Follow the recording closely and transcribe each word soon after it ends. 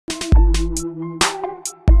What's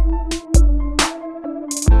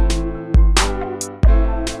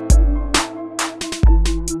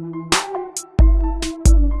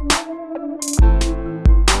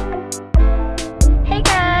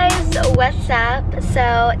up?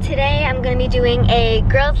 So today I'm going to be doing a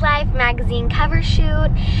Girls Life magazine cover shoot,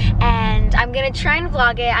 and I'm going to try and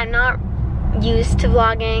vlog it. I'm not used to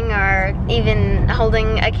vlogging or even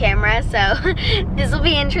holding a camera, so this will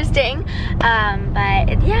be interesting.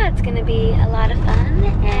 But yeah, it's going to be a lot of fun,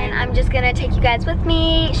 and I'm just going to take you guys with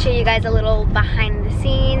me, show you guys a little behind the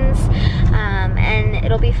scenes, and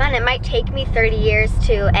it'll be fun. It might take me 30 years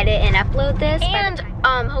to edit and upload this, and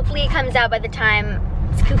hopefully it comes out by the time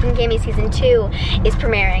Scoop and Gammy season 2 is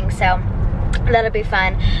premiering, so that'll be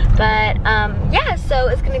fun. But yeah, so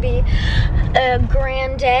it's gonna be a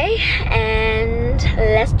grand day, and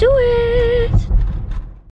let's do it.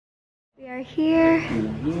 We are here.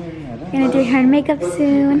 Gonna do hair and makeup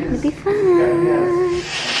soon. It'll be fun.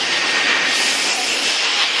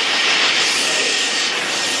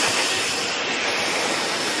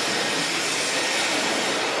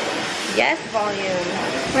 Yes, volume.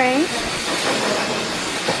 Right?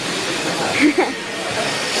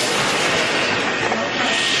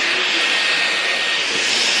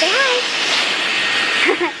 Say hi.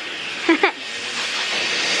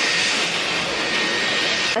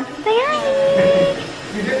 Say hi.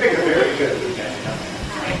 You did make a very good.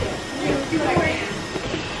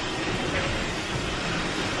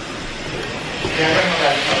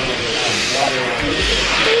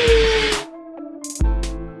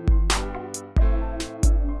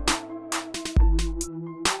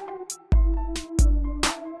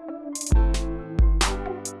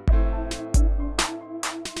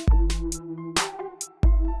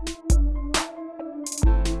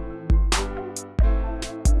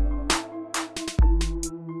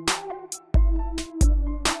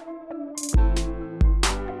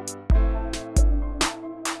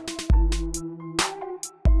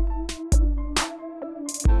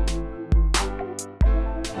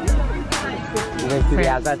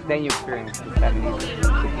 Yeah, that's then you experience the 70s, the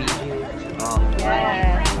Fiji. Oh,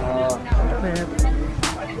 Yeah. Oh.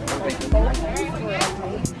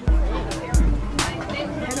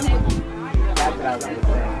 That's what I was going to say.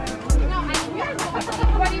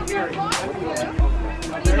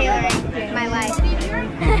 Tailoring my life.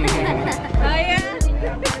 Oh yeah?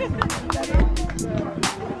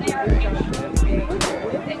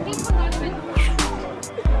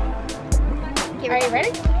 Okay, are you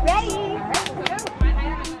ready? Ready.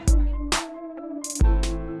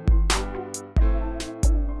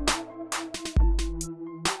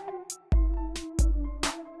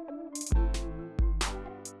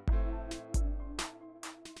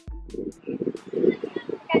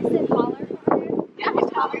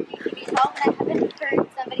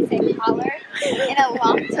 Collar in a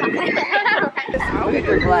long time. Look at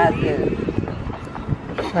your glasses.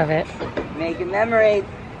 Love it. Making memories.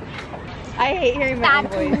 I hate hearing my own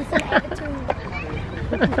voice.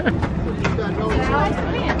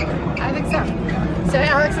 I think so. So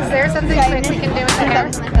Alex, is there something quick we can do with the hair?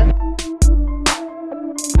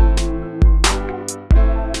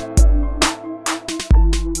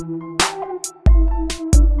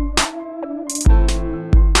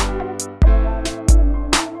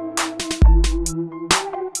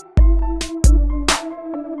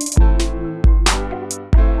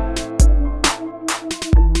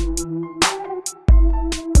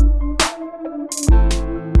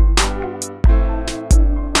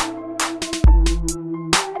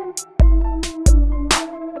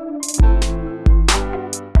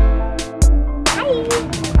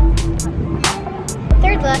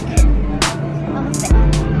 Third look. Almost there.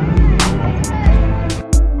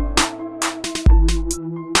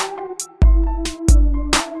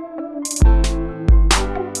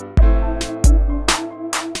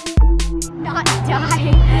 Not die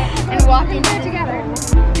and walk in there together.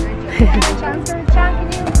 John,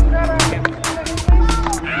 can you grab our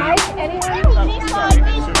Mike, anyone?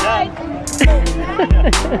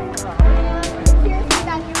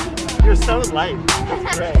 You're so light.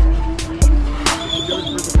 That's great.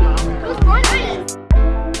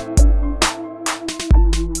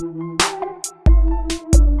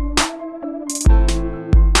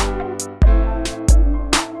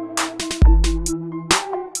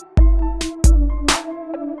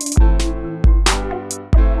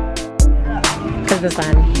 Because the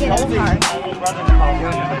sun. Yeah, that's hard.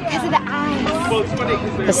 Because of the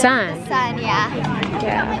eyes. The sun. The sun, yeah.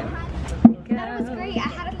 Yeah. That was great. I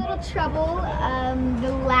had a little had trouble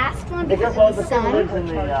the last one because of the sun.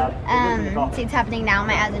 See, it's happening now.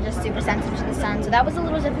 My eyes are just super sensitive to the sun, so that was a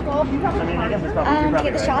little difficult to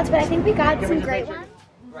get the shots, but I think we got some great ones.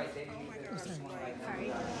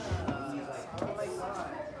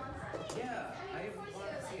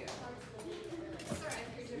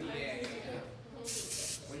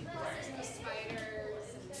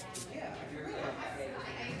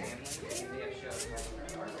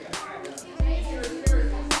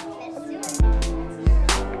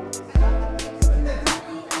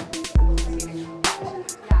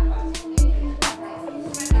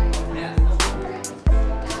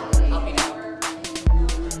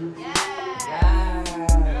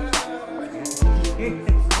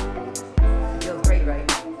 Feels great, right?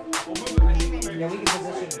 Yeah, we can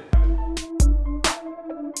position it.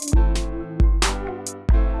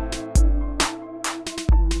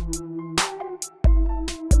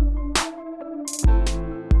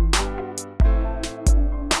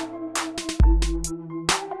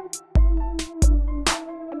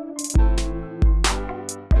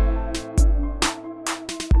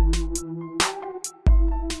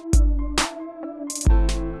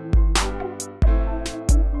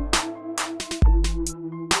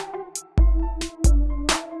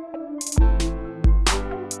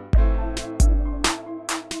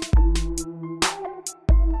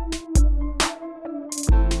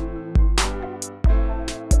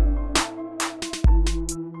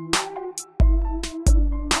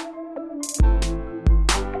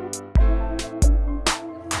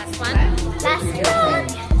 Last one.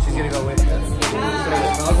 She's gonna go with this.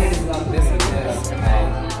 This and this. And,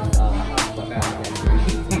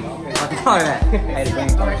 I had to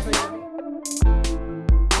bring